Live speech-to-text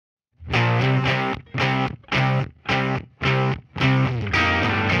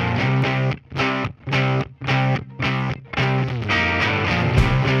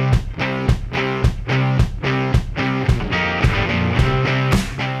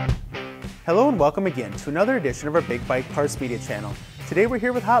Hello and welcome again to another edition of our Big Bike Parts Media channel. Today we're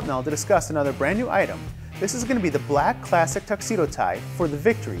here with Hopnel to discuss another brand new item. This is going to be the Black Classic Tuxedo Tie for the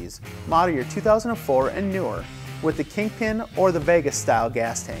Victories, model year 2004 and newer, with the Kingpin or the Vegas style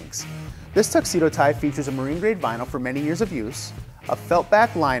gas tanks. This tuxedo tie features a marine grade vinyl for many years of use, a felt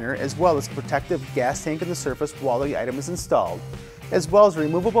back liner as well as a protective gas tank in the surface while the item is installed, as well as a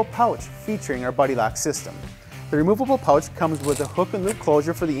removable pouch featuring our Buddy Lock system. The removable pouch comes with a hook and loop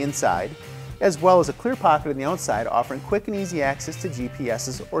closure for the inside, as well as a clear pocket on the outside offering quick and easy access to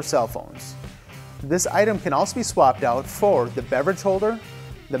GPSs or cell phones. This item can also be swapped out for the Beverage Holder,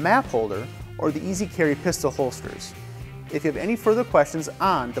 the Map Holder, or the EZ Carry pistol holsters. If you have any further questions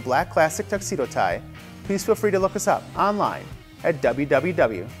on the Black Classic Tuxedo Tie, please feel free to look us up online at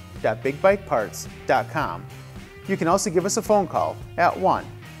www.bigbikeparts.com. You can also give us a phone call at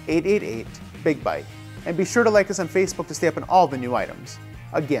 1-888-BIG-BIKE, and be sure to like us on Facebook to stay up on all the new items.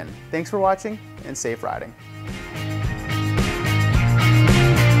 Again, thanks for watching and safe riding.